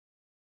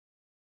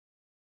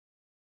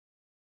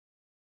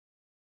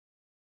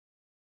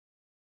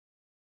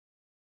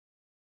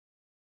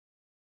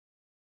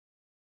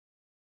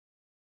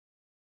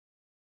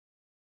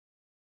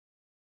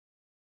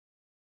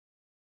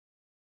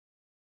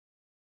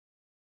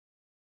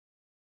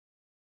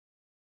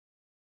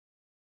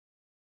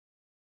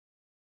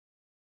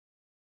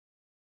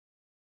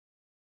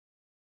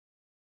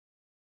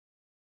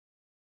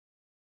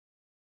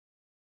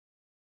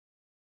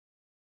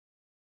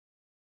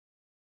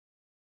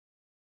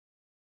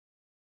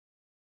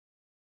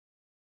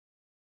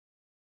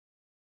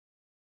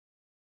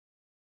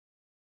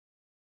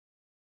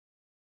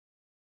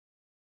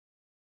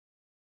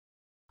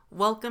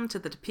Welcome to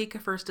the Topeka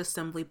First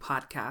Assembly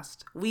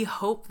podcast. We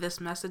hope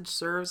this message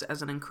serves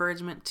as an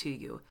encouragement to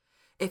you.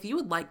 If you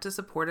would like to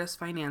support us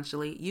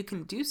financially, you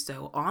can do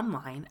so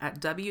online at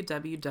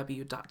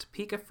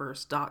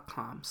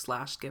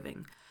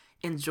www.topekafirst.com/giving.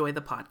 Enjoy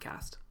the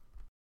podcast.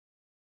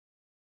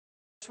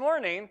 This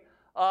morning,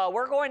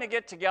 we're going to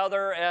get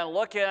together and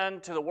look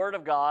into the Word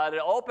of God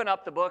and open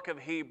up the book of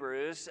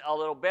Hebrews a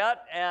little bit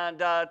and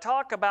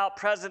talk about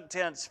present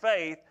tense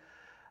faith.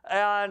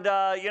 And,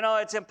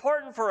 it's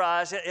important for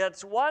us.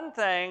 It's one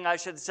thing, I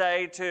should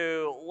say,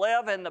 to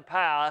live in the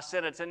past,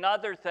 and it's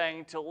another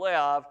thing to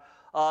live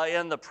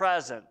in the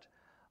present.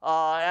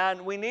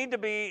 And we need to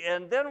be,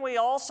 and then we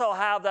also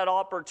have that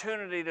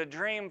opportunity to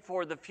dream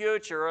for the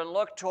future and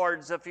look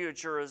towards the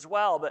future as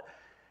well. But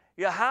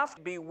you have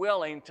to be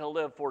willing to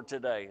live for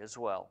today as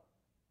well.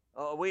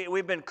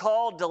 We've been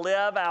called to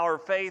live our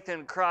faith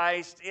in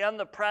Christ in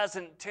the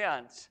present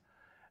tense.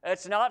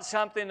 It's not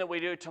something that we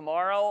do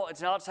tomorrow.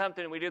 It's not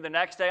something that we do the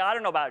next day. I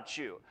don't know about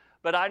you,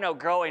 but I know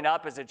growing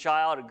up as a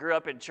child and grew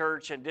up in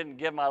church and didn't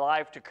give my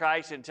life to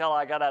Christ until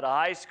I got out of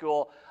high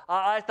school.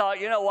 I thought,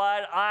 you know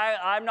what?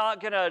 I'm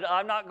not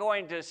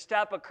going to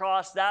step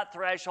across that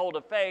threshold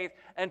of faith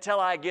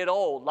until I get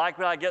old, like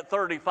when I get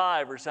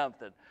 35 or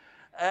something.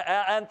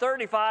 And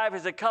 35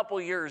 is a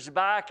couple years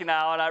back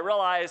now, and I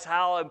realize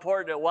how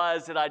important it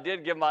was that I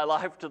did give my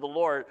life to the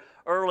Lord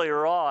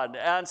earlier on.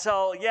 And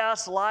so,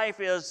 yes, life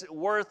is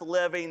worth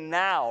living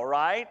now,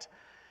 right?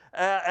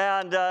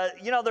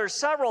 There's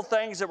several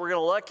things that we're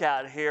going to look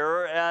at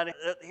here, and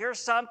here's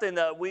something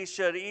that we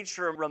should each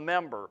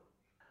remember.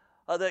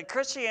 That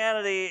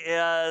Christianity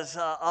is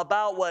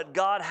about what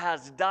God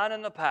has done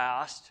in the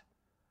past.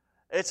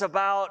 It's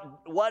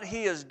about what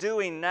He is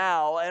doing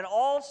now, and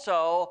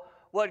also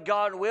what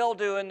God will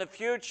do in the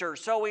future.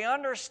 So we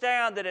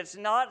understand that it's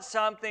not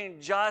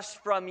something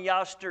just from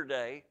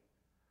yesterday,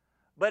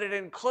 but it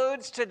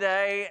includes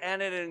today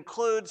and it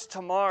includes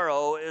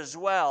tomorrow as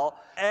well.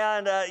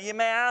 And you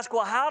may ask,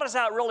 well, how does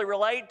that really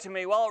relate to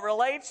me? Well, it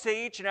relates to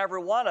each and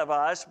every one of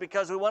us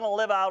because we want to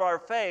live out our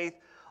faith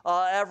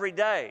every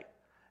day.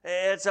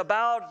 It's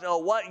about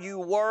what you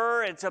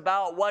were, it's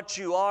about what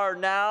you are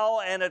now,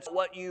 and it's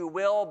what you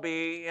will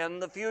be in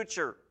the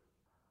future.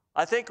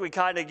 I think we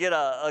kind of get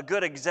a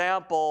good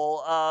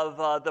example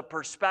of the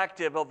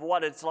perspective of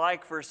what it's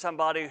like for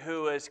somebody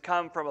who has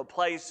come from a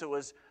place that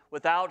was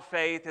without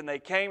faith, and they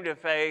came to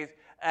faith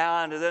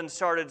and then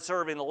started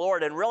serving the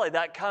Lord. And really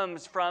that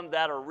comes from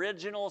that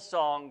original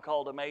song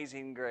called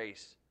Amazing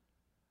Grace.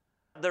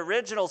 The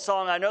original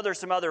song, I know there's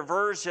some other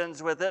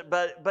versions with it,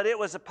 but it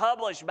was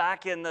published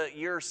back in the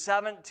year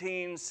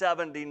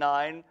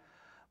 1779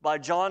 by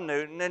John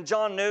Newton. And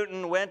John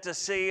Newton went to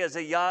sea at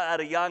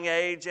a young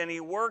age, and he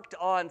worked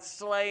on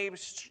slave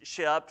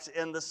ships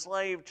in the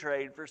slave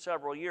trade for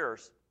several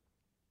years.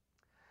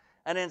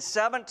 And in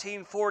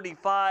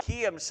 1745,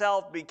 he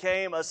himself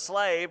became a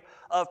slave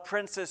of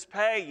Princess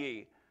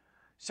Peggy.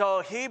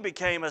 So he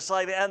became a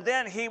slave, and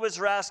then he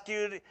was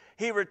rescued.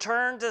 He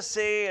returned to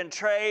sea and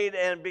trade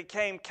and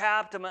became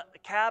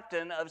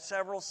captain of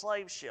several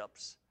slave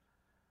ships.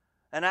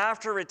 And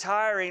after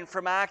retiring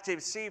from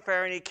active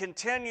seafaring, he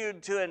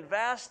continued to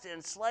invest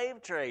in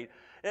slave trade.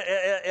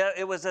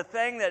 It was a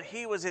thing that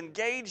he was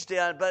engaged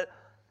in, but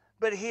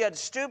he had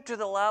stooped to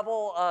the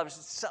level of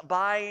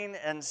buying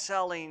and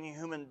selling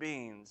human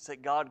beings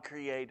that God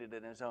created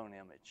in His own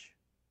image.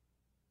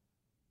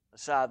 A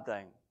sad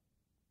thing.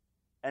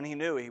 And he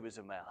knew he was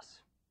a mess.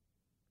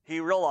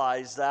 He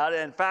realized that.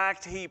 In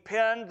fact, he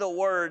penned the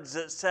words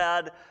that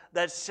said,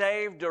 "That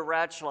saved a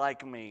wretch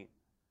like me."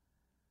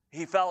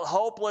 He felt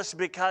hopeless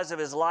because of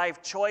his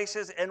life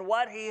choices and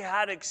what he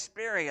had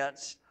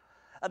experienced.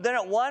 And then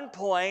at one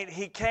point,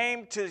 he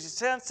came to his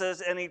senses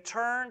and he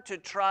turned to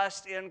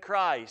trust in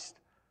Christ.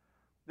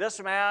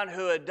 This man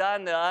who had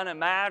done the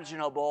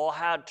unimaginable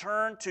had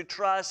turned to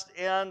trust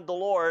in the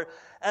Lord.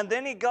 And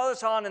then he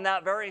goes on in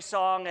that very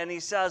song and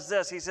he says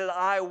this. He says,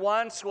 "I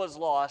once was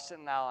lost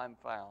and now I'm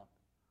found.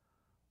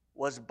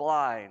 Was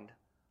blind,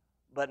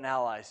 but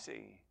now I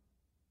see."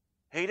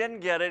 He didn't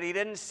get it. He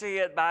didn't see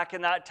it back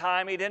in that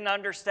time. He didn't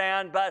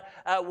understand. But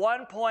at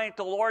one point,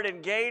 the Lord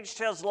engaged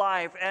his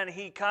life, and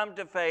he come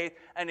to faith,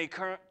 and he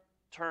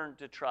turned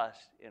to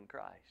trust in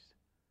Christ.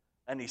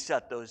 And he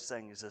set those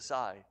things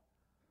aside.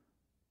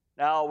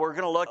 Now, we're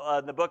going to look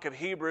at the book of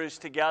Hebrews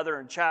together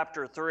in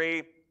chapter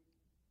 3.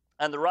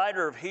 And the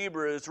writer of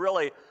Hebrews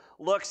really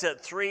looks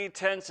at three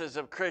tenses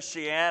of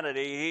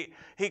Christianity.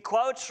 He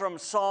quotes from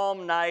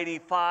Psalm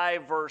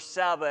 95, verse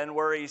 7,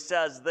 where he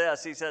says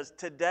this. He says,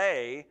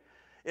 "Today,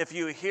 if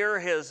you hear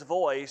His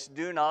voice,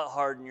 do not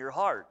harden your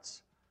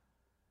hearts."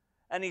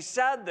 And he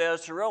said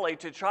this really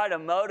to try to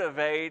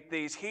motivate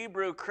these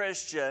Hebrew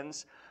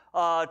Christians.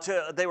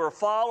 They were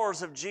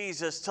followers of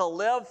Jesus, to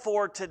live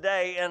for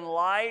today in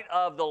light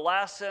of the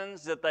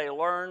lessons that they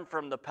learned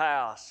from the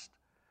past.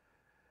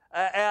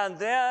 And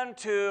then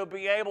to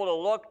be able to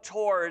look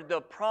toward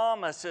the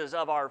promises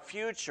of our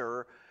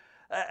future.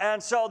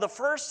 And so the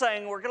first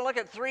thing, we're going to look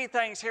at three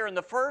things here. And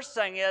the first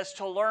thing is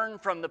to learn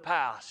from the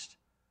past.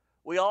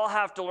 We all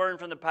have to learn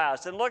from the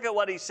past. And look at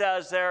what he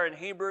says there in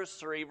Hebrews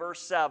 3,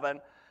 verse 7.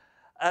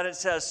 And it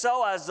says,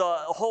 so as the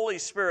Holy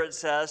Spirit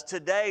says,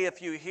 today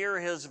if you hear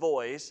his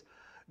voice,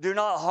 do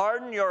not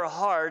harden your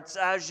hearts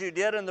as you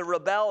did in the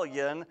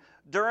rebellion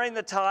during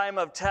the time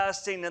of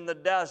testing in the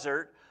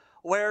desert,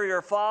 where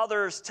your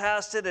fathers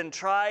tested and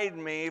tried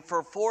me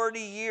for 40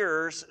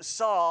 years,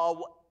 saw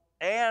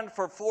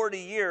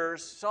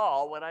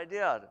what I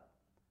did.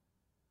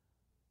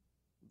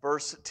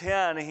 Verse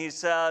 10, he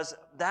says,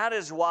 that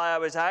is why I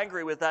was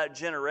angry with that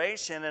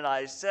generation, and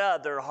I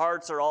said, their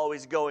hearts are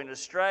always going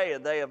astray,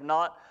 and they have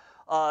not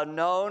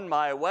known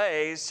my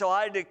ways. So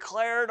I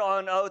declared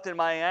on oath in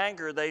my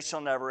anger, they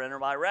shall never enter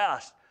my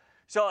rest.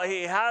 So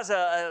he has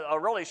a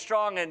really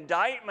strong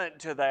indictment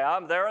to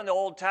them. There in the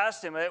Old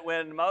Testament,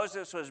 when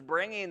Moses was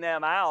bringing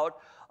them out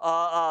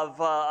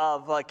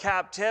of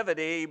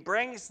captivity, he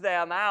brings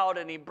them out,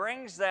 and he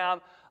brings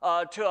them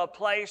to a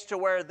place to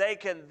where they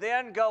can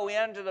then go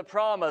into the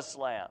promised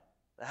land.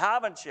 They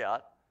haven't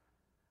yet.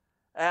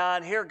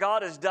 And here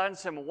God has done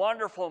some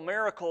wonderful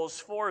miracles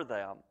for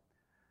them.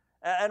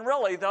 And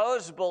really,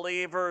 those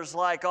believers,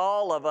 like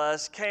all of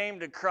us, came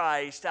to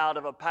Christ out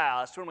of a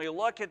past. When we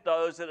look at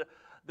those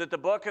that the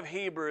book of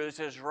Hebrews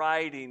is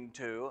writing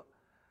to,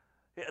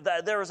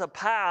 there's a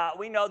past.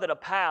 We know that a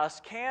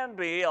past can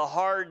be a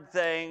hard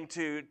thing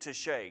to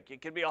shake.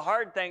 It can be a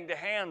hard thing to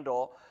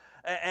handle.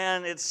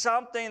 And it's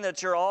something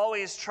that you're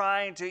always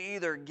trying to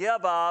either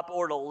give up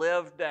or to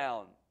live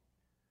down.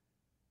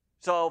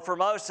 So for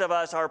most of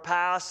us, our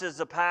past is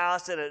the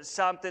past, and it's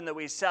something that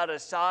we set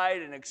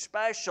aside, and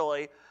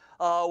especially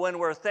when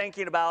we're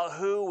thinking about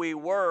who we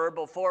were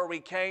before we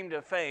came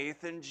to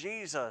faith in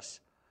Jesus.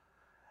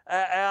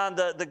 And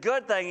the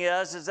good thing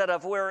is that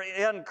if we're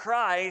in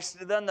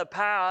Christ, then the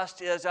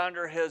past is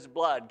under his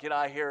blood. Can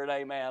I hear an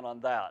amen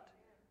on that?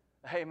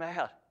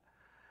 Amen.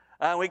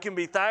 And we can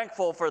be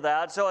thankful for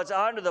that. So it's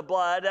under the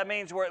blood. That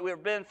means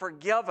we've been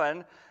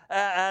forgiven.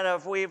 And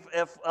if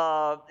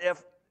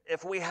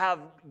we have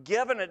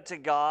given it to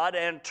God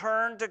and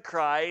turned to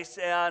Christ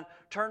and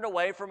turned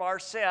away from our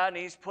sin,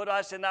 he's put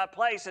us in that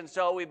place. And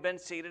so we've been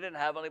seated in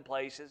heavenly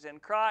places in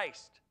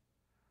Christ.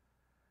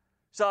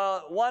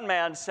 So one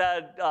man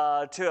said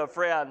to a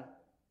friend,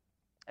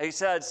 he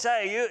said,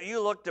 say,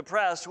 you look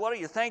depressed. What are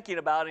you thinking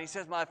about? And he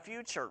says, my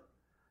future.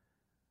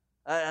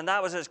 And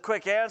that was his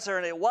quick answer.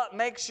 And what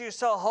makes you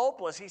so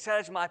hopeless? He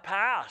says, my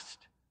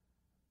past.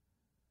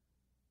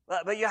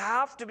 But you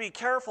have to be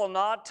careful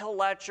not to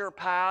let your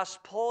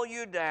past pull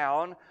you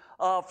down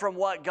from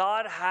what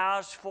God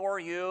has for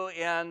you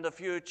in the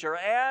future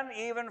and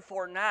even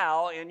for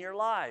now in your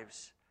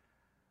lives.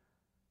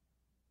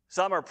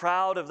 Some are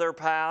proud of their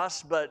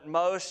past, but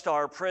most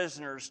are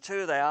prisoners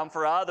to them.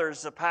 For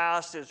others, the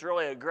past is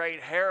really a great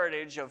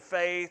heritage of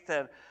faith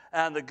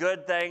and the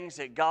good things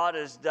that God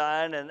has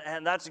done.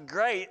 And that's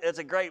great. It's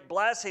a great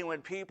blessing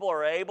when people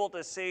are able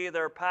to see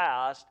their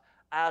past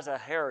as a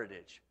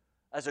heritage,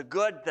 as a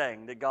good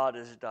thing that God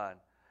has done.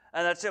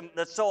 And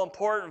that's so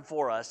important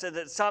for us.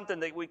 It's something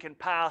that we can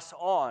pass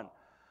on.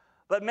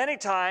 But many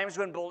times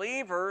when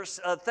believers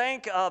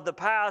think of the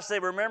past, they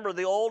remember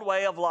the old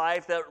way of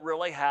life that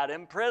really had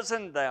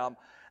imprisoned them.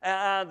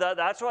 And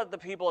that's what the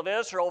people of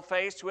Israel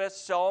faced with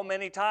so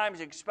many times,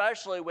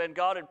 especially when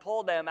God had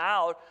pulled them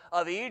out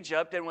of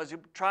Egypt and was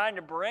trying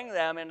to bring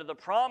them into the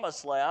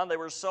promised land. They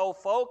were so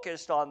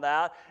focused on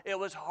that, it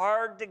was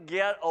hard to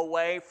get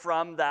away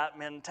from that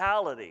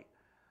mentality.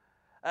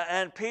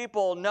 And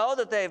people know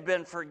that they've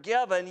been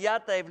forgiven,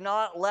 yet they've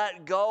not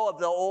let go of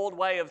the old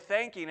way of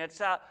thinking. It's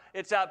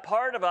that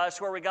part of us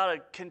where we got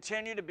to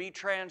continue to be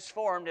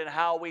transformed in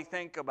how we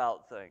think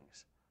about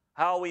things,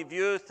 how we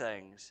view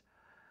things.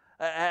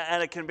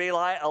 And it can be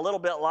a little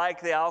bit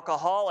like the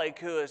alcoholic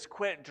who has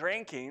quit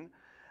drinking,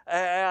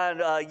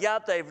 and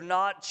yet they've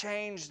not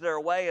changed their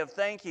way of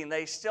thinking.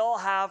 They still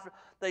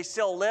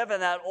live in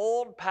that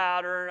old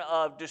pattern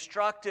of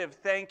destructive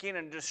thinking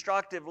and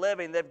destructive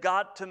living. They've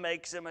got to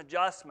make some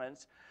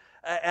adjustments,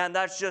 and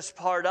that's just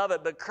part of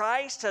it. But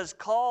Christ has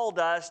called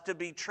us to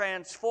be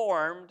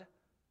transformed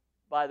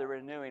by the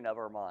renewing of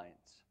our minds.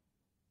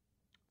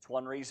 It's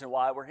one reason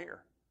why we're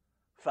here.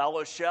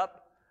 Fellowship,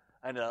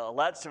 and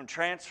let some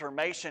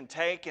transformation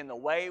take in the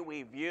way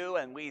we view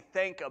and we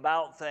think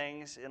about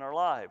things in our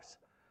lives.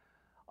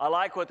 I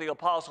like what the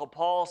Apostle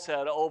Paul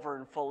said over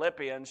in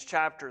Philippians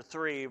chapter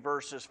 3,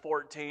 verses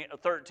 13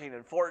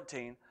 and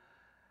 14.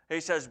 He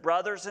says,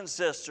 brothers and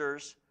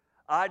sisters,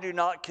 I do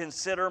not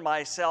consider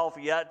myself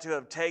yet to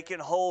have taken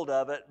hold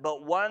of it,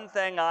 but one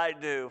thing I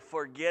do,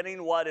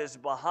 forgetting what is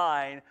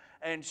behind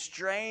and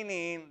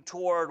straining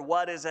toward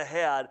what is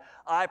ahead,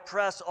 I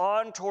press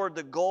on toward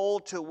the goal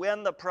to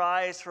win the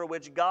prize for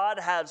which God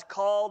has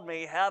called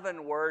me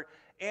heavenward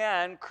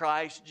in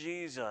Christ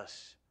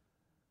Jesus.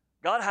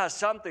 God has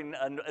something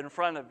in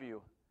front of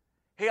you.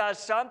 He has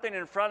something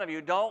in front of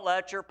you. Don't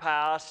let your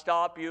past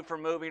stop you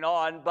from moving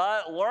on,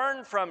 but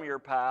learn from your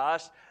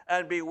past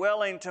and be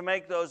willing to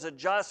make those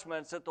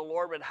adjustments that the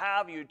Lord would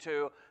have you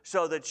to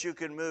so that you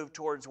can move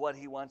towards what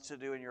He wants to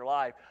do in your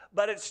life.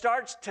 But it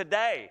starts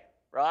today,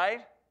 right?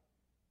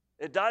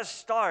 It does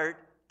start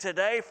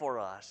today for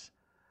us.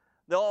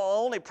 The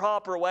only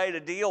proper way to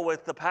deal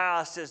with the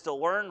past is to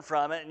learn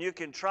from it, and you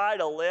can try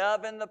to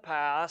live in the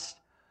past,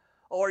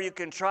 or you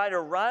can try to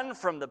run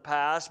from the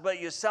past, but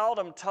you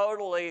seldom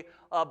totally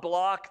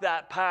block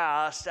that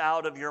past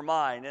out of your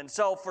mind. And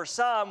so for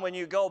some, when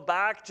you go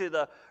back to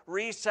the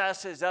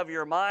recesses of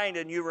your mind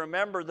and you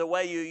remember the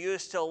way you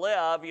used to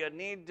live, you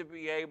need to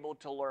be able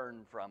to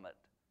learn from it.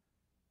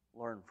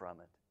 Learn from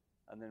it,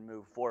 and then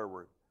move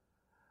forward.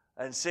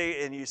 And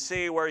you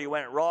see where you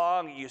went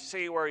wrong, you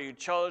see where you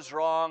chose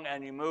wrong,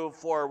 and you move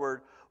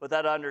forward with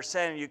that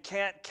understanding. You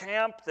can't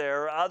camp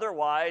there,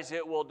 otherwise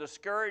it will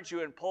discourage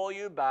you and pull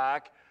you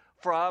back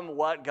from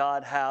what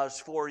God has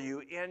for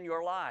you in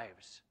your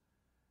lives.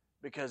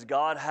 Because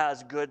God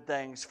has good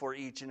things for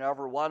each and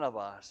every one of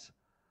us.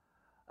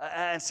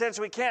 And since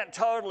we can't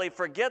totally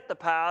forget the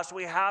past,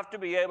 we have to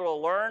be able to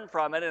learn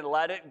from it and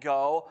let it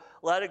go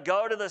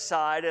to the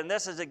side. And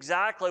this is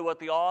exactly what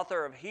the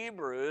author of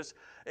Hebrews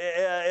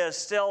is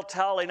still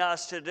telling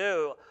us to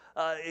do.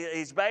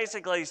 He's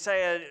basically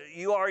saying,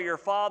 you are your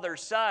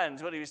father's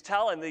sons. What he was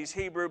telling these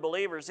Hebrew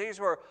believers, these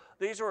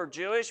were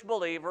Jewish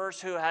believers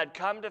who had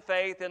come to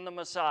faith in the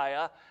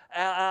Messiah,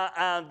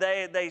 and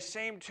they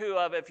seem to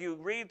have, if you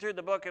read through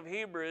the book of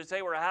Hebrews,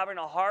 they were having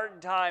a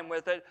hard time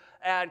with it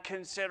and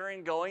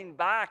considering going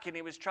back. And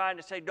he was trying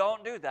to say,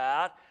 don't do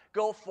that.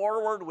 Go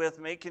forward with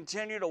me.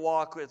 Continue to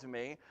walk with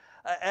me.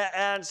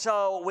 And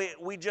so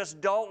we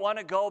just don't want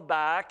to go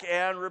back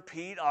and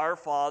repeat our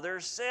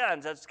father's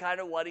sins. That's kind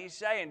of what he's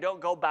saying. Don't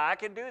go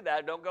back and do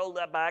that. Don't go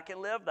back and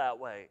live that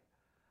way.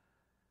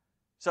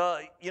 So,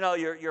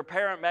 your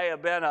parent may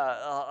have been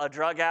a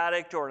drug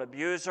addict or an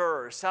abuser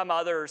or some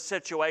other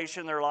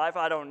situation in their life.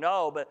 I don't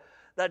know, but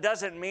that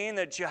doesn't mean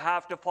that you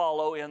have to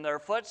follow in their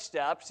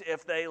footsteps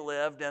if they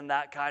lived in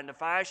that kind of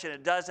fashion.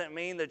 It doesn't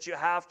mean that you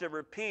have to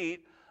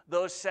repeat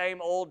those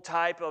same old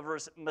type of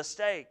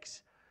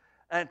mistakes.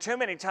 And too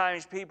many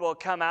times people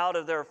come out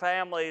of their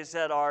families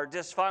that are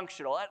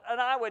dysfunctional.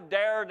 And I would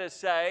dare to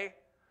say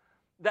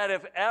that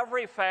if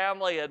every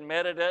family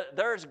admitted it,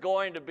 there's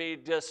going to be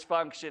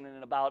dysfunction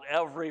in about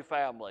every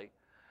family.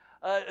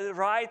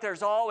 Right?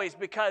 There's always,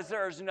 because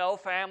there's no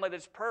family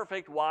that's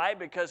perfect. Why?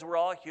 Because we're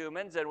all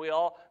humans and we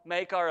all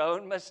make our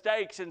own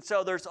mistakes. And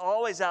so there's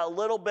always that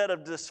little bit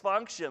of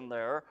dysfunction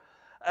there.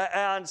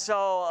 And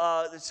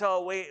so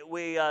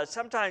we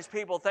sometimes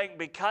people think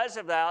because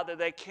of that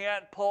they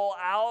can't pull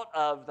out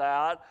of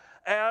that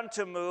and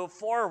to move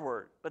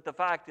forward. But the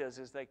fact is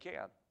they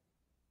can.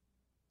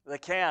 They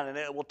can, and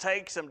it will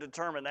take some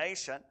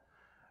determination.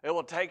 It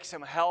will take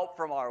some help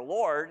from our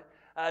Lord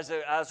as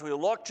we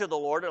look to the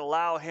Lord and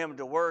allow Him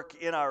to work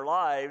in our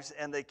lives,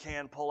 and they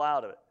can pull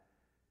out of it.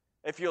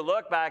 If you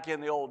look back in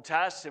the Old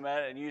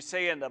Testament and you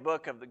see in the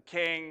book of the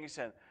Kings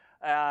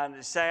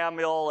and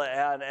Samuel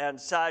and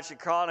such,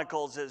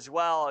 Chronicles as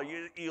well,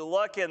 you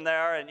look in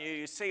there and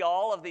you see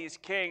all of these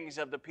kings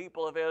of the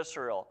people of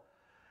Israel.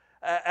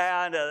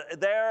 And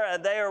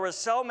there were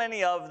so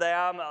many of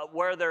them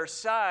where their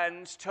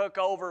sons took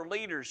over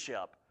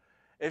leadership.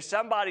 If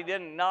somebody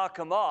didn't knock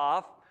them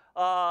off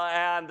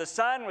and the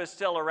son was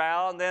still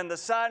around, then the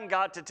son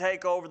got to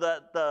take over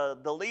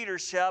the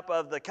leadership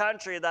of the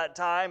country at that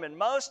time, and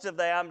most of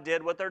them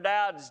did what their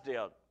dads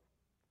did.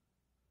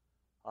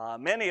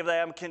 Many of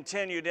them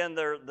continued in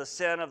the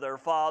sin of their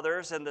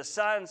fathers, and the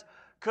sons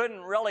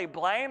couldn't really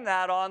blame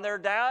that on their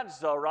dads,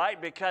 though,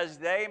 right? Because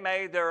they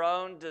made their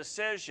own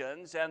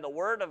decisions, and the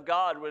Word of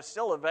God was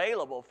still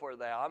available for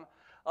them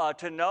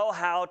to know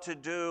how to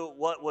do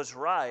what was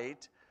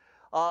right.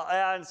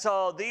 And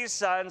so these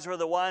sons were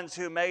the ones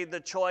who made the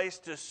choice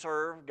to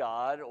serve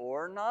God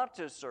or not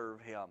to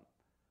serve Him.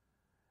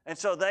 And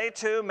so they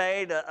too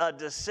made a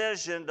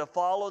decision to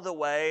follow the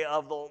way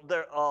of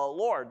the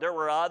Lord. There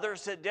were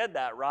others that did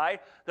that,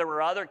 right? There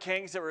were other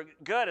kings that were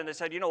good, and they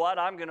said, you know what,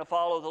 I'm going to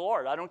follow the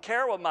Lord. I don't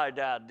care what my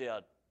dad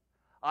did.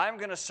 I'm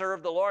going to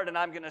serve the Lord, and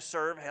I'm going to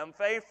serve Him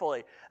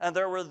faithfully. And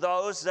there were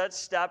those that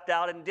stepped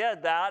out and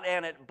did that,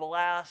 and it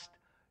blessed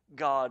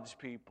God's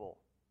people.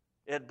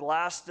 It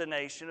blessed the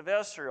nation of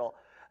Israel.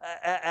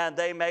 And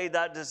they made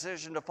that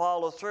decision to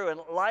follow through.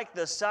 And like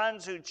the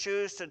sons who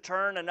choose to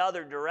turn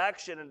another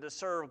direction and to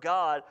serve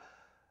God,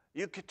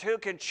 you too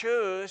can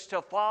choose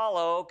to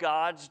follow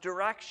God's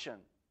direction.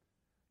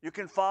 You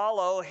can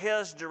follow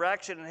His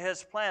direction and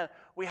His plan.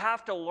 We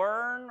have to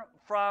learn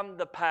from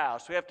the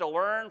past. We have to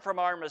learn from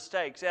our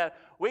mistakes. And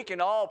we can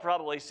all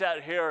probably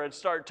sit here and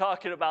start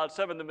talking about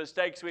some of the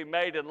mistakes we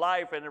made in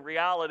life and in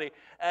reality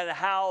and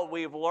how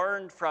we've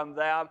learned from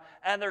them.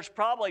 And there's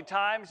probably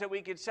times that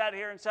we could sit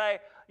here and say,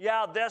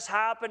 yeah, this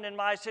happened in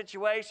my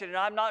situation and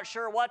I'm not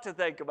sure what to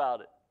think about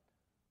it.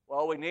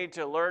 Well, we need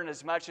to learn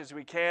as much as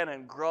we can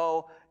and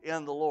grow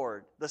in the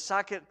Lord. The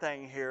second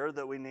thing here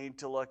that we need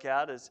to look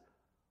at is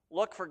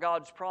look for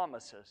God's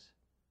promises.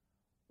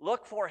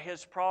 Look for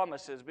His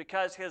promises,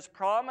 because His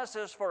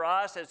promises for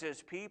us as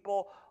His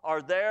people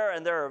are there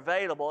and they're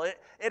available.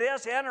 It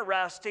is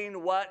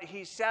interesting what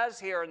He says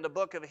here in the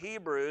book of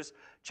Hebrews,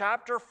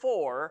 chapter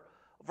 4,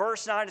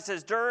 Verse 9, it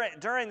says,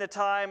 during the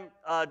time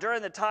of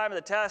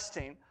the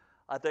testing,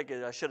 I think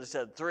I should have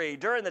said 3,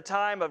 during the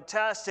time of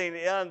testing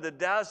in the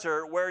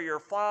desert where your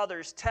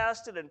fathers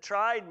tested and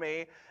tried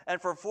me,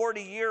 and for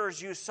 40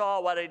 years you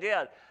saw what I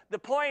did. The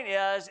point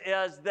is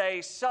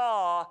they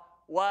saw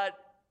what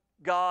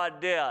God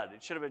did.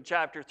 It should have been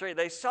chapter 3.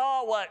 They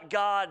saw what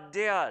God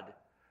did.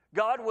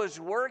 God was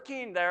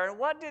working there. And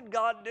what did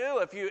God do?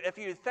 If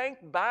you think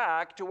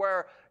back to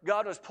where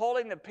God was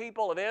pulling the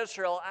people of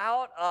Israel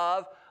out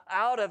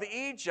of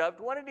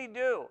Egypt, what did he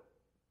do?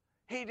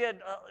 He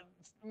did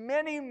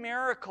many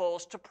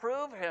miracles to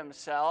prove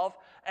himself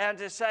and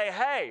to say,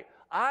 hey,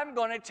 I'm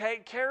going to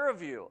take care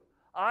of you.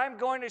 I'm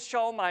going to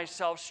show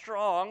myself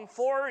strong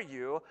for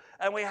you.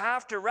 And we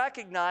have to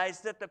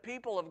recognize that the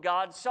people of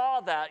God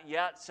saw that,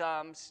 yet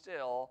some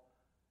still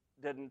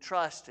didn't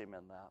trust him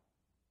in that.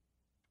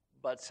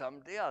 But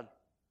some did.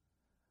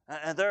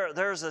 And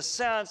there's a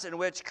sense in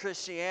which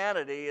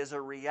Christianity is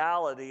a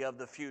reality of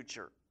the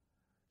future.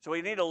 So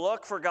we need to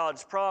look for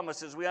God's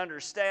promises. We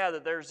understand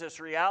that there's this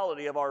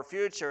reality of our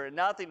future, and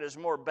nothing is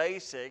more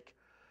basic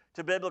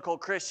to biblical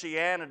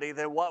Christianity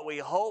than what we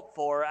hope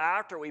for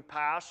after we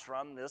pass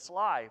from this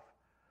life.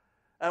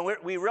 And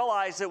we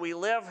realize that we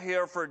live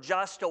here for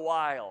just a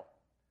while.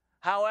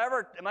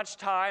 However much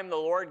time the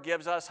Lord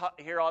gives us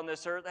here on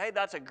this earth, hey,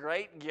 that's a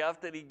great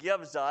gift that he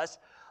gives us,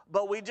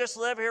 but we just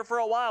live here for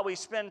a while. We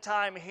spend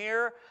time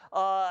here,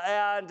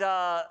 and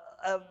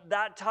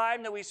that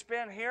time that we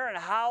spend here and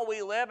how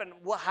we live and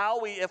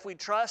if we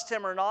trust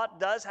him or not,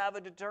 does have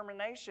a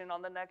determination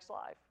on the next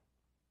life.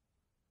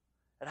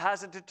 It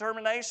has a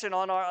determination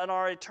on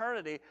our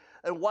eternity.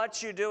 And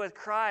what you do with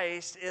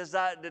Christ is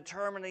that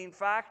determining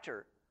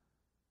factor.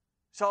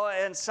 So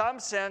in some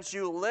sense,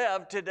 you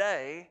live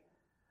today,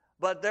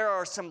 but there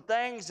are some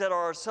things that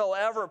are so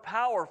ever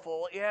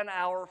powerful in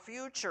our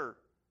future.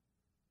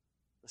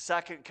 The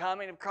second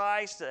coming of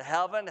Christ, the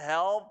heaven,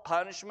 hell,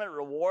 punishment,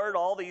 reward,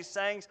 all these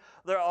things,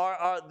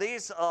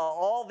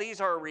 all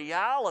these are a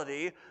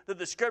reality that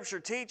the Scripture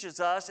teaches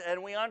us,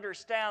 and we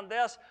understand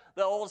this,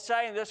 the old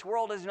saying, this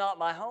world is not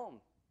my home.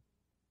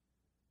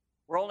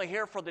 We're only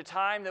here for the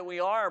time that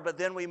we are, but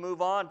then we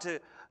move on to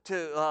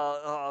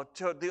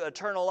the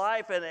eternal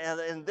life,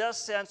 and in this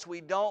sense, we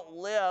don't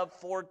live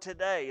for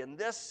today. In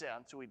this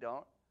sense, we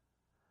don't.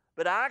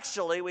 But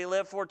actually, we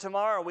live for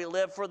tomorrow. We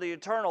live for the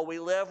eternal. We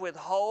live with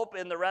hope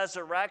in the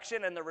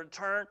resurrection and the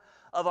return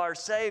of our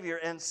Savior.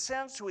 And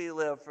since we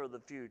live for the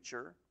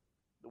future,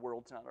 the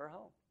world's not our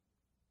home.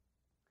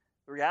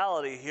 The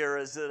reality here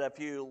is that if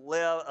you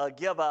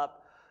give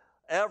up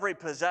every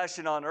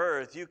possession on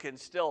earth, you can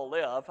still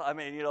live. I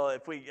mean,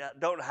 if we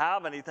don't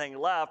have anything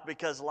left,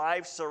 because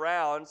life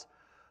surrounds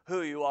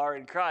who you are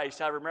in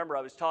Christ. I remember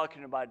I was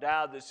talking to my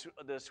dad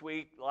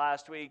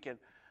last week, and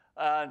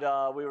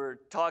we were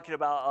talking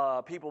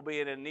about people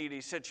being in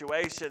needy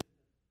situations.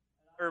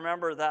 I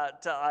remember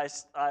that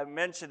I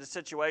mentioned a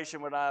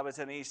situation when I was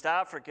in East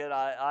Africa.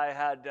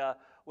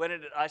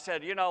 I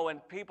said, when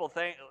people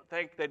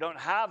think they don't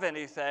have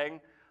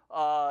anything,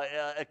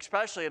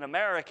 especially in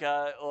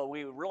America,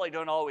 we really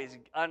don't always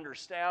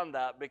understand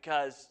that,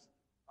 because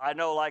I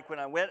know, like when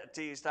I went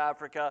to East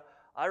Africa,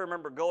 I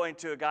remember going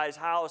to a guy's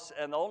house,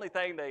 and the only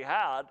thing they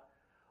had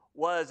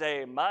was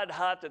a mud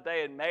hut that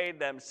they had made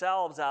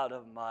themselves out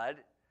of mud,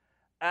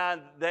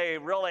 and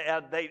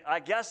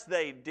I guess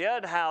they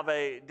did have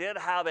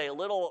a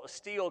little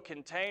steel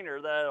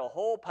container that had a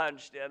hole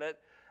punched in it,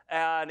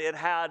 and it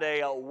had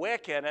a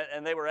wick in it,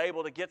 and they were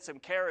able to get some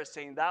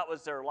kerosene. That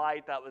was their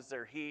light. That was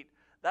their heat.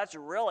 That's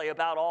really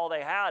about all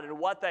they had, and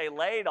what they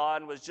laid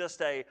on was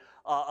just a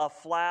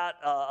flat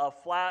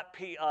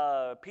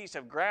piece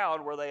of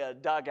ground where they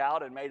had dug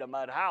out and made a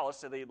mud house,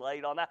 so they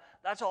laid on that.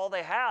 That's all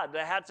they had.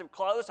 They had some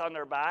clothes on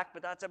their back,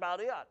 but that's about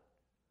it.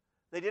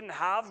 They didn't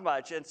have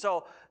much, and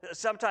so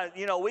sometimes,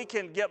 we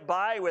can get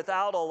by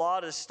without a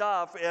lot of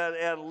stuff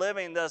and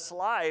living this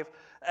life,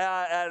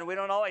 and we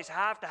don't always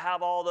have to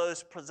have all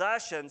those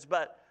possessions,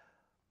 but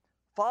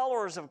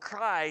followers of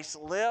Christ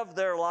live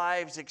their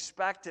lives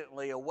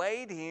expectantly,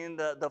 awaiting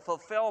the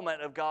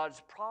fulfillment of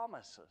God's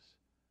promises,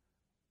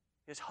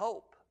 His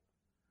hope,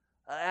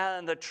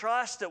 and the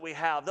trust that we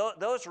have.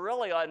 Those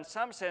really, in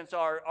some sense,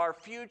 are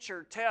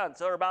future tense.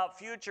 They're about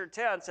future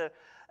tense,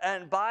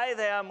 and by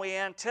them we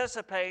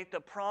anticipate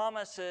the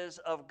promises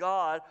of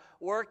God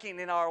working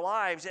in our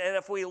lives. And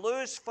if we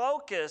lose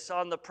focus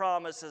on the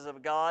promises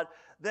of God,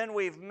 then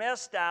we've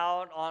missed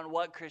out on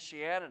what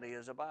Christianity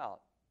is about.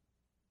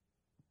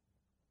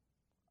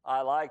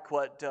 I like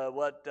what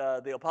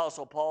the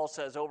Apostle Paul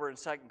says over in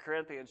 2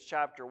 Corinthians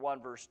chapter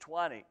 1, verse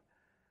 20.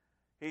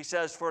 He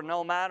says, "For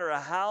no matter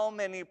how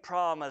many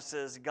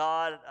promises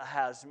God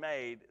has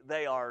made,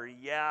 they are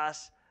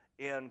yes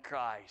in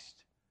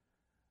Christ."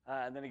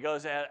 And then he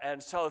goes,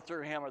 and so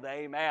through him are the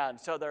amen.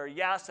 So they're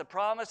yes, the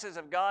promises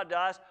of God to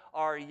us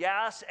are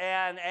yes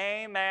and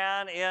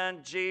amen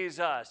in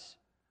Jesus.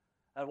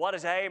 And what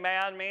does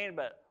amen mean?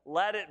 But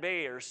let it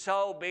be, or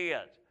so be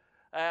it.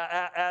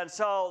 And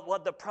so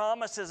what the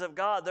promises of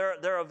God,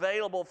 they're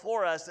available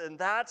for us, and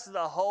that's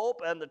the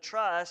hope and the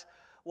trust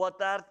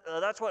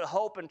that's what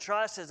hope and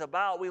trust is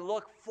about. We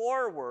look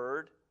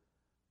forward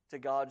to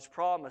God's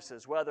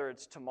promises, whether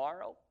it's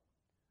tomorrow,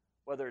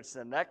 whether it's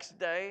the next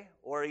day,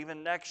 or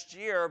even next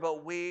year,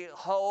 but we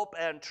hope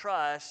and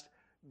trust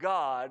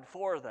God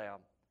for them.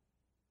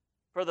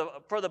 For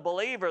the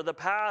believer, the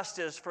past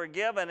is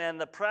forgiven and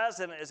the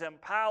present is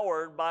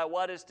empowered by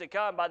what is to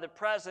come, by the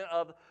present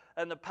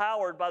and the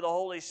powered by the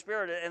Holy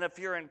Spirit. And if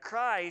you're in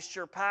Christ,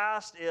 your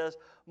past is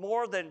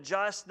more than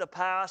just the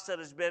past that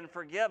has been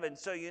forgiven.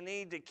 So you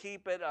need to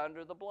keep it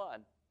under the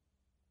blood.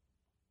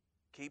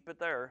 Keep it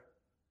there.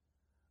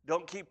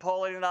 Don't keep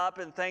pulling it up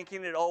and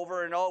thinking it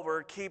over and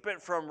over. Keep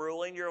it from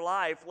ruling your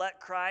life.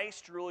 Let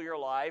Christ rule your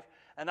life.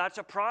 And that's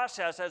a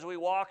process as we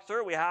walk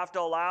through. We have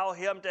to allow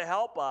Him to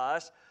help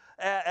us.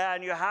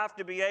 And you have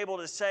to be able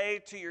to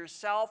say to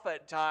yourself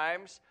at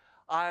times,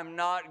 I'm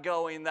not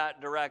going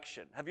that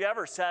direction. Have you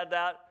ever said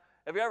that?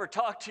 Have you ever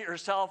talked to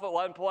yourself at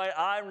one point,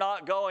 I'm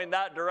not going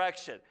that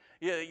direction?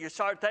 You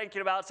start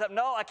thinking about something,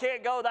 no, I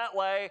can't go that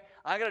way.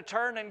 I'm going to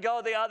turn and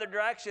go the other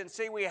direction.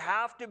 See, we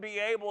have to be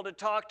able to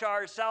talk to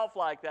ourselves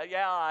like that.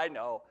 Yeah, I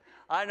know.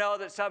 I know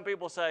that some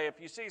people say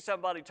if you see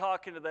somebody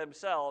talking to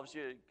themselves,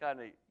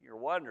 you're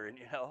wondering,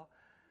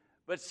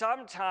 But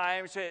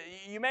sometimes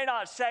you may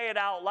not say it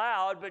out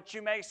loud, but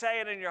you may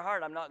say it in your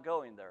heart, I'm not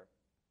going there.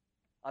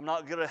 I'm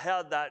not going to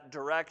head that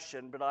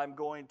direction, but I'm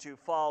going to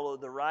follow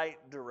the right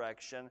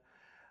direction.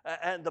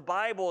 And the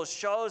Bible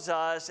shows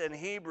us in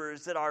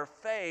Hebrews that our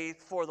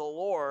faith for the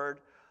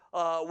Lord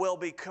will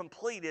be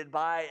completed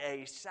by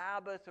a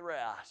Sabbath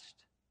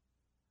rest.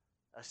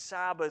 A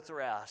Sabbath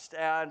rest.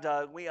 And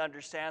we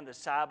understand the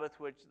Sabbath,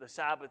 which the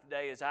Sabbath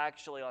day is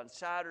actually on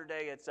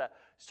Saturday. It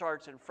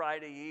starts on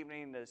Friday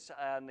evening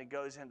and it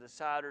goes into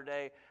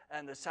Saturday.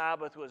 And the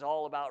Sabbath was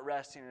all about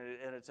resting.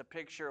 And it's a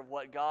picture of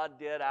what God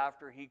did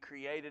after He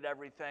created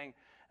everything.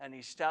 And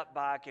He stepped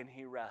back and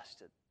He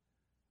rested.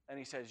 And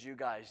He says, you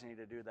guys need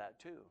to do that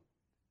too.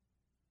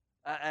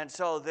 And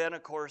so then,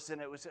 of course,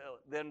 it was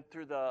then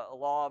through the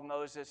law of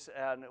Moses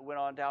and it went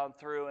on down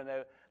through and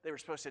they were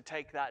supposed to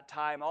take that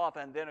time off.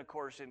 And then, of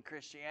course, in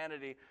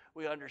Christianity,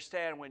 we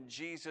understand when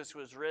Jesus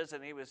was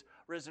risen, He was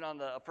risen on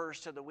the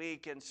first of the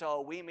week. And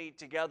so we meet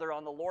together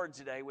on the Lord's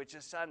Day, which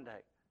is Sunday.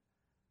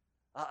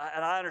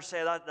 And I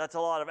understand that's a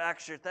lot of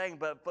extra thing.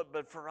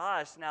 But for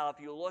us, now, if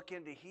you look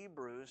into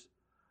Hebrews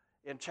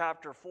in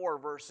chapter 4,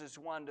 verses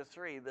 1 to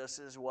 3, this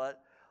is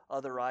what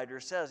the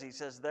writer says. He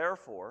says,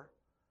 therefore,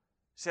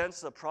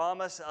 since the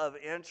promise of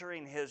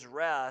entering His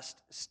rest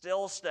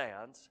still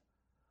stands,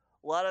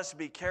 let us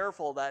be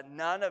careful that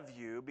none of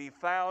you be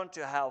found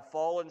to have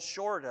fallen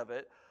short of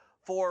it,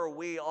 for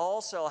we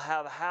also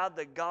have had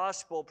the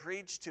gospel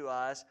preached to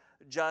us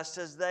just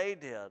as they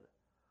did.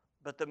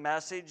 But the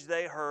message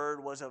they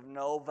heard was of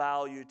no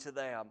value to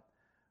them,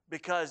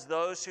 because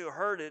those who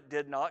heard it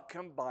did not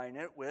combine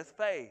it with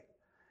faith.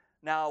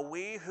 Now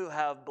we who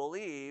have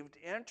believed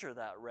enter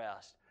that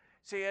rest.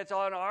 See, it's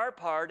on our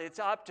part. It's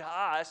up to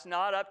us,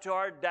 not up to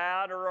our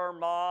dad or our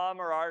mom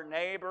or our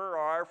neighbor or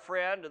our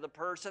friend or the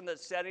person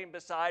that's sitting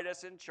beside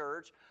us in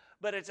church.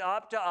 But it's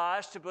up to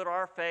us to put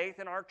our faith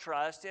and our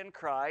trust in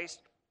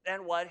Christ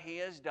and what He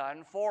has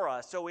done for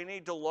us. So we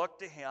need to look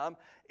to Him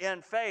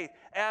in faith.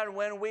 And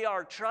when we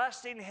are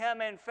trusting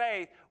Him in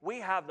faith, we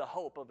have the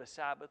hope of a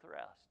Sabbath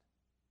rest.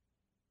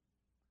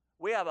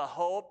 We have a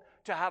hope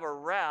to have a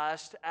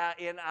rest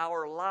in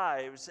our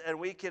lives. And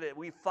we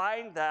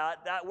find that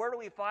where do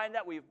we find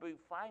that? We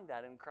find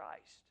that in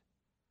Christ.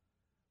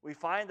 We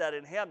find that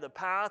in Him. The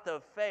path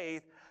of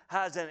faith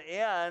has an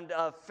end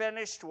of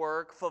finished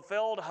work,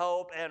 fulfilled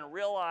hope, and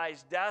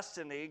realized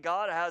destiny.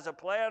 God has a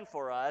plan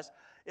for us.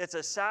 It's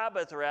a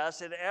Sabbath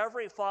rest, and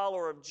every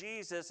follower of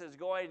Jesus is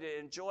going to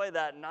enjoy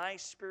that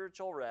nice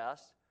spiritual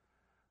rest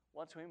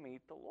once we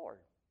meet the Lord.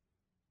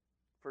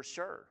 For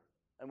sure.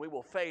 And we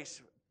will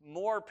face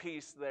more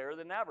peace there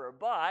than ever.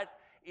 But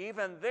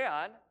even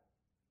then,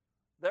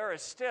 there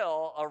is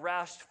still a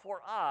rest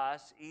for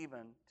us even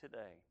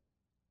today.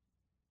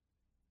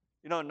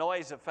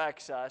 Noise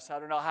affects us. I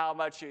don't know how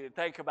much you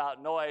think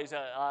about noise.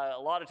 A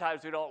lot of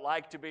times we don't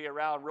like to be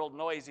around real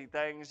noisy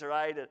things,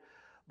 right?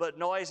 But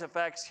noise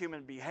affects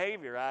human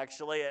behavior,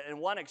 actually. And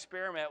one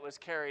experiment was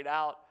carried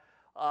out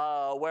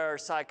where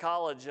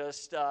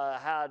psychologists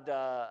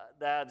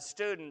had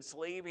students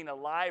leaving a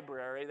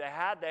library. They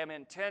had them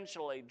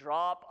intentionally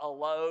drop a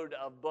load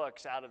of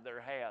books out of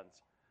their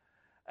hands.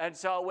 And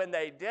so when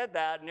they did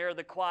that near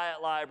the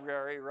quiet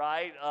library,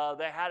 right,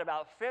 they had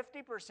about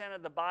 50%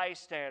 of the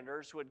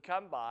bystanders would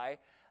come by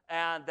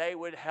and they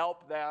would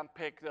help them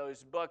pick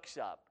those books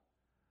up.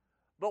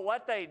 But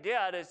what they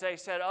did is they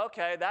said,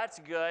 okay, that's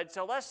good.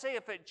 So let's see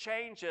if it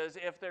changes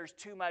if there's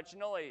too much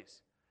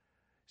noise.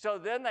 So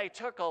then they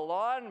took a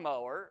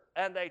lawnmower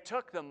and they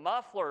took the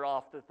muffler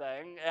off the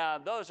thing,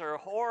 and those are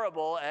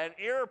horrible and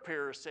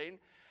ear-piercing.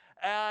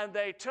 And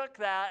they took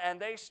that and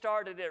they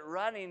started it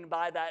running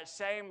by that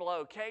same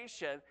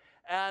location,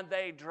 and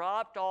they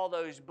dropped all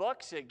those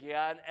books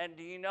again. And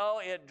do you know,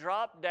 it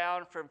dropped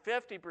down from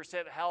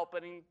 50%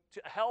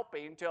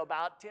 helping to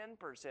about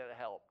 10%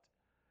 helped.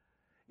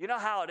 You know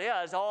how it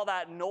is, all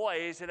that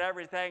noise and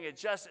everything,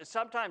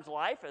 sometimes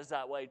life is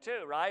that way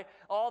too, right?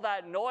 All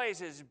that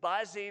noise is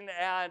buzzing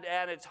and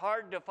it's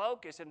hard to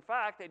focus. In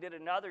fact, they did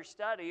another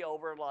study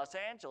over in Los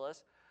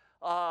Angeles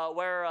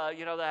where,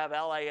 they have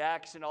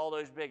LAX and all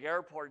those big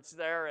airports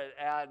there.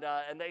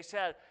 And they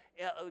said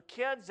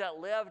kids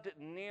that lived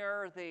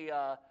near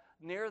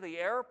the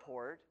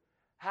airport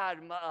had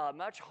a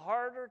much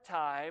harder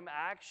time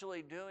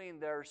actually doing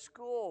their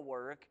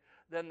schoolwork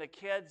than the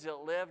kids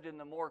that lived in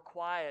the more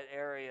quiet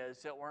areas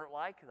that weren't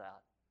like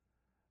that.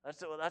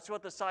 That's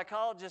what the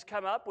psychologists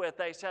come up with.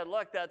 They said,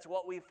 look, that's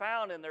what we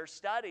found in their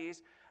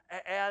studies.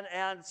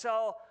 And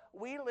so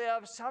we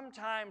live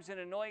sometimes in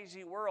a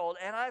noisy world,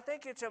 and I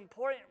think it's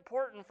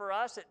important for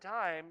us at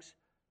times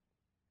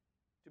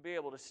to be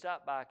able to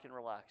step back and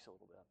relax a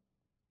little bit.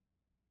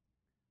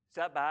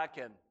 Step back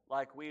and,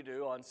 like we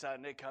do on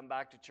Sunday, come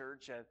back to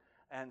church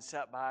and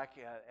step back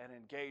and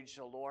engage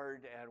the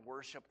Lord and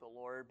worship the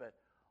Lord, but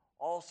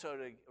also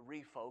to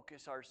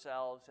refocus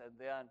ourselves and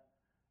then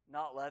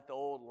not let the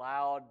old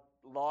loud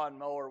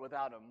lawnmower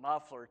without a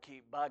muffler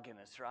keep bugging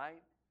us,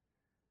 right?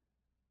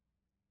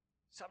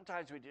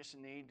 Sometimes we just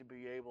need to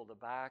be able to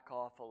back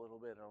off a little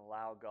bit and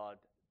allow God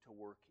to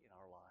work in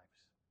our lives.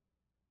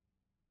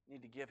 We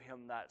need to give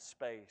Him that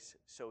space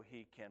so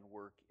He can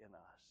work in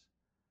us.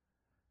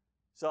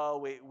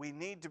 So we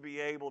need to be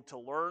able to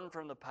learn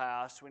from the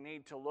past. We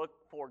need to look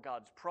for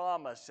God's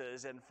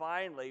promises. And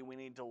finally, we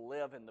need to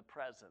live in the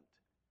present.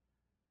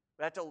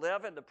 We have to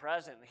live in the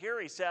present.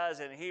 Here he says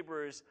in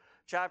Hebrews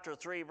chapter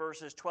 3,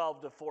 verses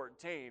 12 to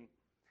 14,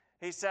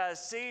 he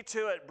says, "See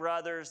to it,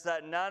 brothers,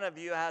 that none of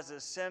you has a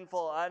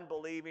sinful,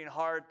 unbelieving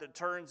heart that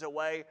turns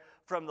away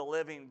from the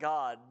living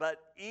God.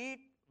 But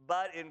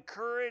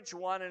encourage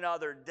one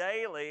another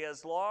daily,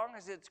 as long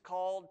as it's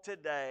called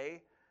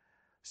today,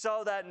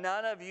 so that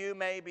none of you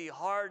may be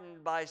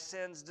hardened by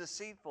sin's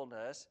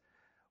deceitfulness.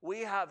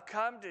 We have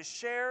come to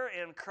share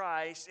in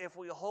Christ if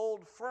we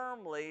hold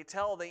firmly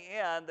till the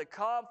end the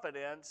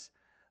confidence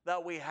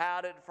that we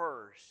had at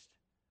first."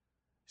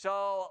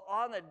 So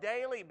on a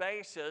daily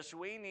basis,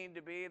 we need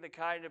to be the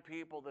kind of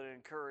people that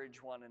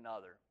encourage one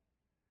another,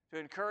 to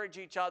encourage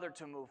each other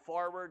to move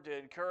forward, to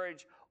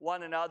encourage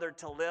one another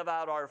to live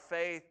out our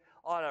faith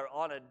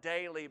on a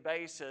daily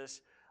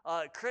basis.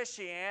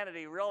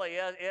 Christianity really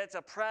is, it's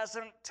a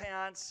present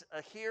tense,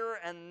 a here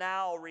and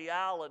now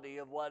reality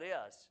of what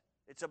is.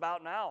 It's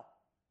about now.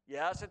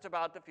 Yes, it's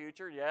about the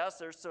future. Yes,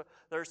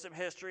 there's some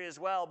history as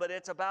well, but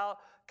it's about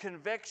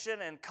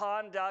conviction and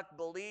conduct,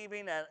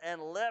 believing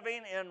and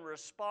living in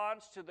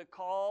response to the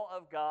call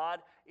of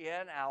God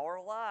in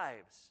our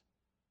lives.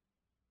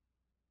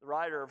 The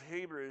writer of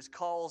Hebrews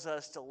calls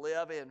us to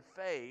live in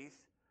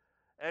faith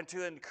and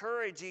to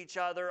encourage each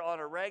other on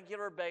a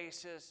regular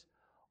basis,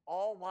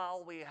 all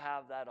while we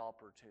have that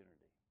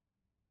opportunity.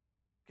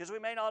 Because we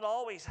may not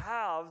always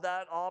have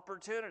that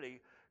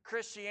opportunity.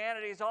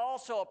 Christianity is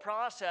also a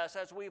process.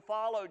 As we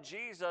follow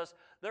Jesus,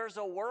 there's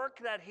a work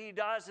that He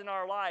does in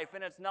our life,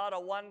 and it's not a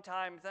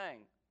one-time thing.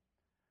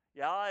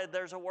 Yeah,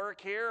 there's a work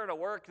here and a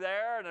work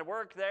there and a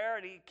work there,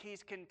 and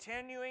He's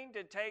continuing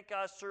to take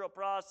us through a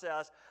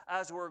process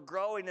as we're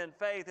growing in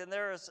faith. And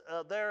there is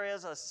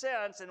a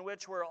sense in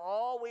which we're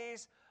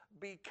always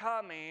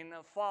becoming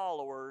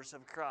followers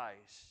of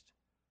Christ.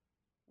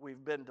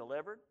 We've been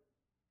delivered,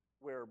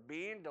 we're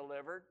being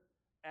delivered,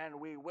 and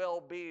we will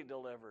be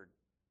delivered.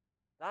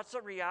 That's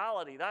a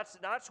reality.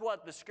 That's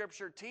what the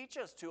Scripture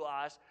teaches to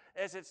us,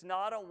 is it's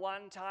not a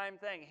one-time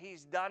thing.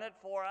 He's done it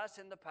for us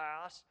in the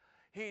past.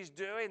 He's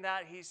doing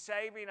that. He's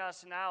saving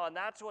us now, and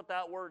that's what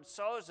that word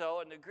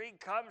sozo in the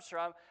Greek comes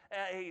from.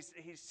 He's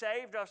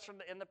saved us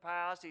in the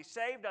past. He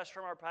saved us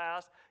from our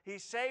past.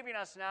 He's saving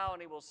us now,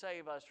 and He will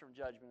save us from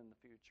judgment in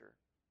the future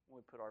when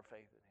we put our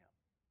faith in Him.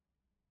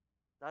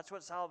 That's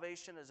what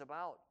salvation is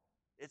about.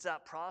 It's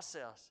that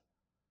process.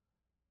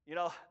 You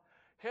know,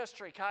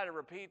 history kind of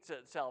repeats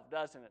itself,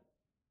 doesn't it?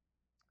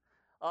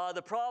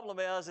 The problem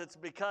is it's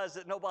because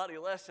nobody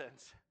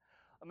listens.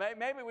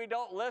 Maybe we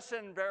don't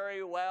listen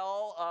very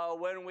well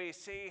when we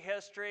see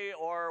history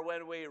or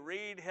when we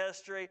read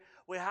history.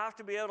 We have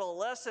to be able to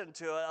listen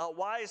to it. A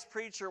wise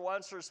preacher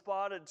once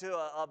responded to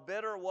a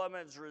bitter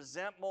woman's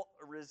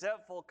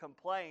resentful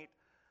complaint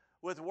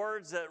with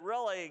words that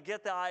really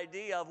get the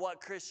idea of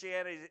what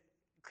Christianity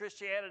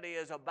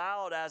is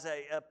about as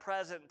a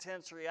present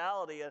tense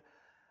reality.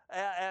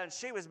 And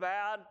she was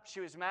mad. She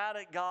was mad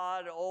at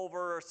God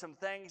over some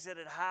things that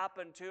had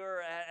happened to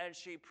her, and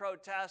she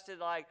protested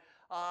like,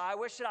 I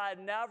wish that I had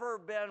never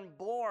been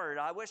born.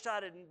 I wish I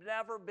had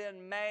never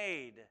been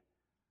made.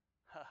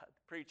 The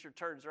preacher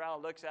turns around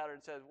and looks at her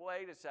and says,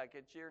 wait a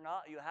second,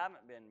 you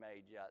haven't been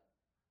made yet.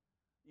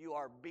 You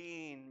are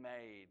being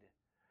made.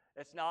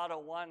 It's not a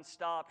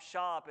one-stop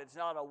shop. It's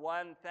not a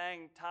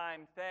one-time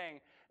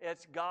thing.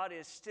 It's God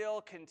is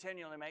still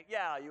continually making.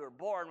 Yeah, you were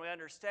born, we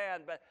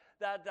understand, but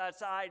that's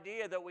the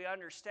idea that we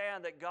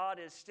understand that God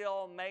is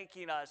still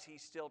making us.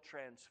 He's still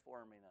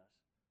transforming us.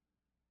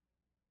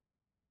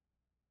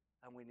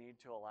 And we need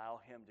to allow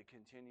Him to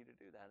continue to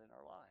do that in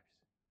our lives.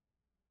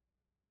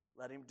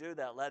 Let Him do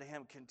that. Let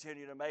Him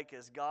continue to make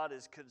us. God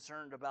is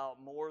concerned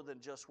about more than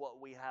just what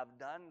we have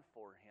done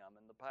for Him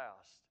in the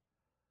past.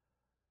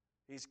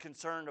 He's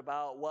concerned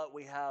about what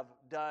we have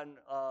done,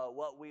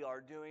 what we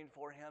are doing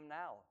for Him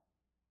now.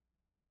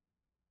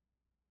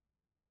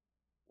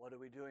 What are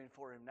we doing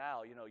for Him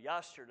now? You know,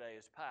 yesterday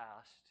is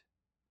past.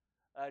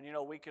 And, you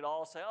know, we could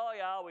all say, oh,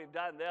 yeah, we've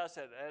done this.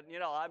 And you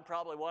know, I'm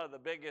probably one of the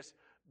biggest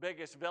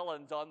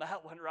villains on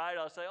that one, right?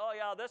 I'll say, oh,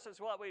 yeah, this is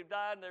what we've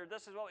done, or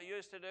this is what we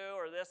used to do,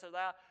 or this or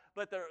that.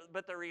 But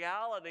the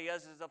reality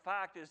is the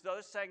fact is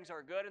those things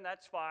are good, and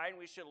that's fine.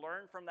 We should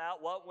learn from that,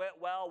 what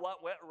went well,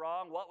 what went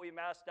wrong, what we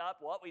messed up,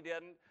 what we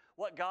didn't,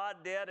 what God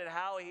did and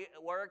how He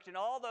worked, and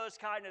all those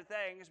kind of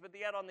things. But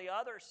yet on the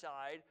other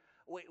side,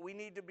 we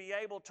need to be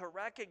able to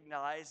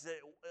recognize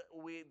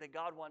that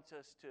God wants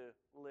us to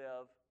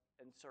live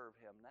and serve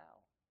Him now.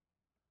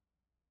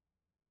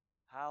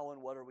 How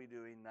and what are we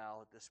doing now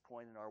at this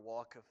point in our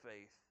walk of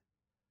faith?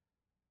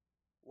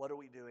 What are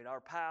we doing? Our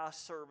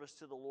past service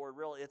to the Lord,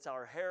 really, it's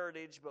our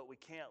heritage, but we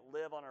can't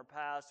live on our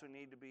past. We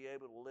need to be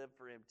able to live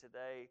for Him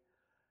today.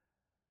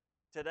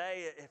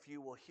 Today, if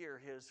you will hear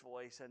His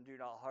voice and do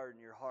not harden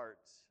your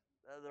hearts.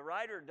 The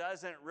writer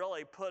doesn't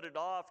really put it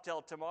off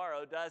till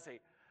tomorrow, does he?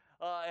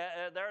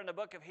 There in the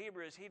book of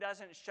Hebrews, he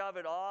doesn't shove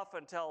it off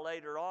until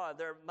later on.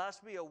 There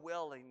must be a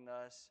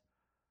willingness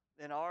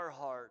in our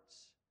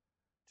hearts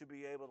to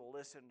be able to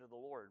listen to the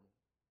Lord.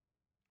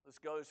 This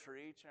goes for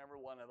each and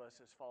every one of us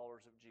as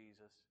followers of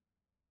Jesus.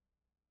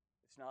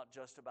 It's not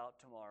just about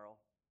tomorrow.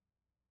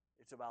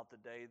 It's about the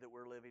day that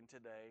we're living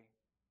today.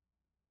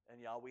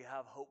 And yeah, we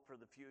have hope for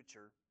the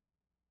future.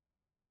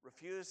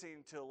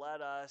 Refusing to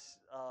let us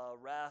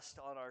rest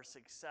on our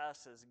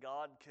successes,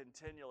 God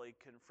continually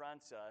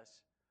confronts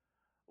us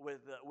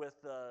with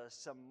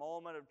some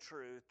moment of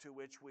truth to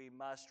which we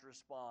must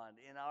respond.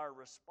 In our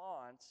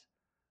response,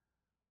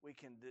 we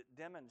can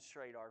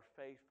demonstrate our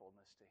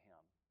faithfulness to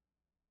Him.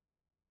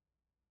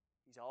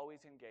 He's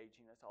always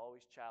engaging us,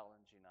 always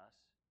challenging us,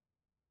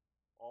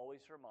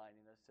 always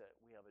reminding us that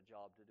we have a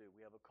job to do.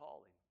 We have a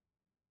calling.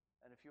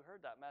 And if you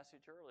heard that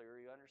message earlier,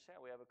 you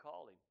understand we have a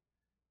calling.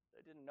 They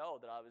didn't know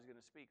that I was going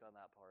to speak on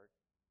that part.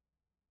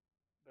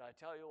 But I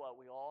tell you what,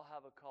 we all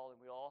have a calling.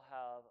 We all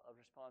have a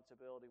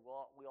responsibility.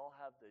 We all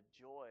have the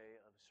joy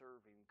of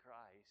serving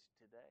Christ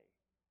today.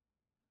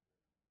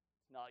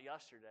 It's not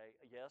yesterday.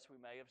 Yes,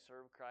 we may have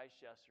served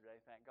Christ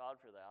yesterday. Thank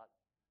God for that.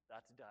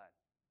 That's done.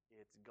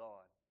 It's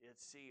gone.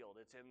 It's sealed.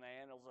 It's in the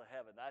annals of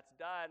heaven. That's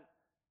done.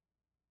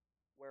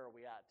 Where are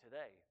we at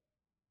today?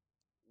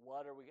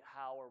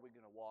 How are we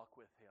going to walk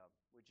with Him?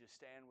 Would you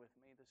stand with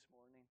me this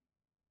morning?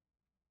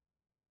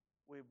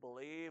 We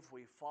believe,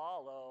 we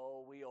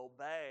follow, we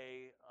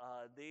obey.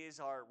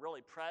 These are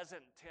really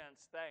present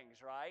tense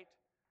things, right?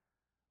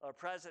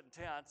 Present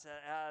tense,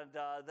 and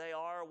they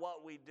are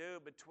what we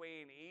do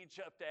between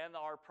Egypt and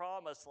our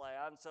promised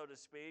land, so to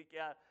speak,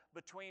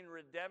 between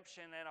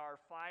redemption and our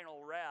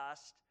final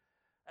rest.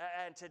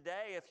 And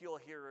today, if you'll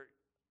hear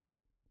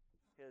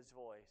His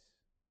voice,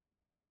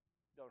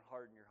 don't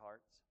harden your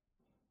hearts.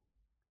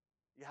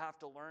 You have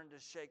to learn to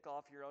shake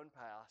off your own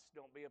past.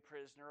 Don't be a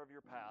prisoner of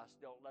your past.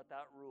 Don't let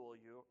that rule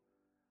you.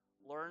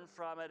 Learn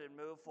from it and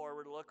move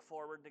forward. Look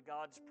forward to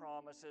God's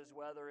promises,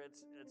 whether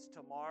it's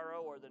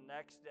tomorrow or the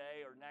next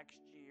day or next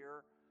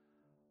year.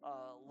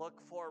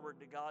 Look forward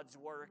to God's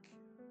work.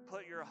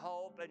 Put your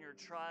hope and your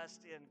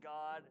trust in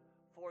God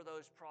for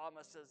those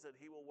promises that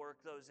He will work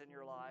those in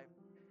your life,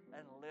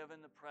 and live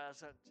in the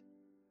present.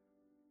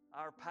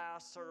 Our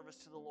past service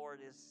to the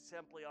Lord is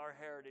simply our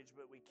heritage,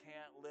 but we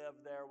can't live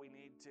there. We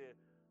need to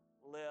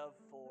live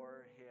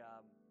for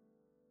Him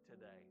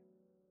today.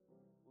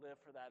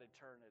 Live for that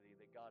eternity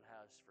that God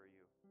has for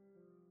you.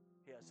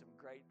 He has some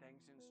great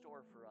things in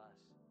store for us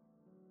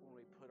when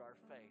we put our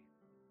faith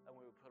and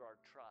when we put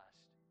our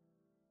trust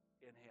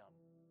in Him.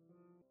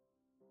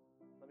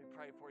 Let me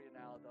pray for you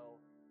now, though,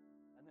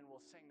 and then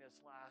we'll sing this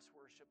last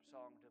worship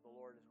song to the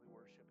Lord as we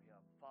worship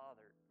Him.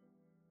 Father,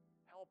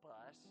 help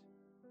us.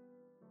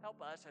 Help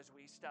us as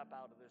we step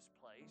out of this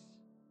place,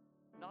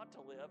 not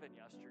to live in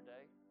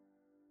yesterday.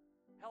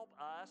 Help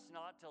us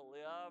not to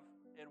live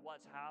in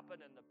what's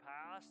happened in the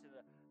past and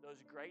those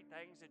great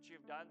things that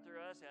You've done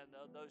through us and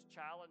those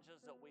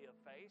challenges that we have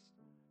faced.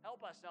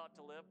 Help us not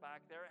to live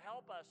back there.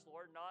 Help us,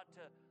 Lord, not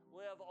to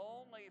live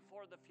only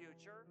for the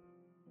future.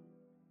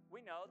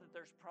 We know that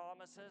there's the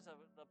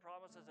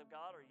promises of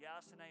God are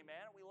yes and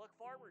amen, and we look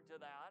forward to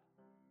that.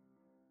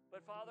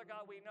 But Father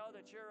God, we know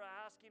that You're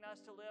asking us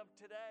to live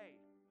today.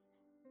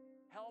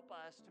 Help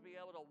us to be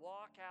able to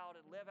walk out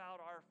and live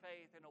out our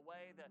faith in a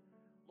way that,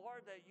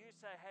 Lord, that You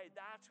say, hey,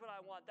 that's what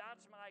I want.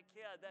 That's my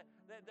kid. That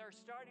they're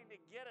starting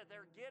to get it.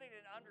 They're getting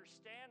and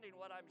understanding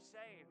what I'm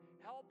saying.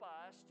 Help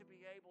us to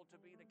be able to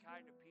be the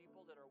kind of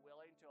people that are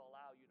willing to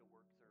allow You to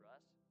work through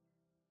us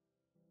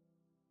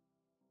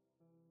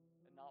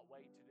and not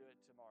wait to do it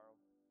tomorrow.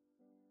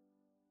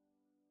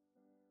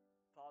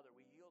 Father,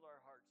 we yield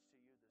our hearts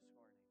to You this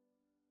morning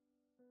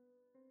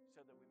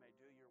so that we may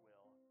do Your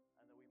will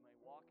and that we may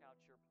walk out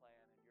Your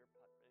plan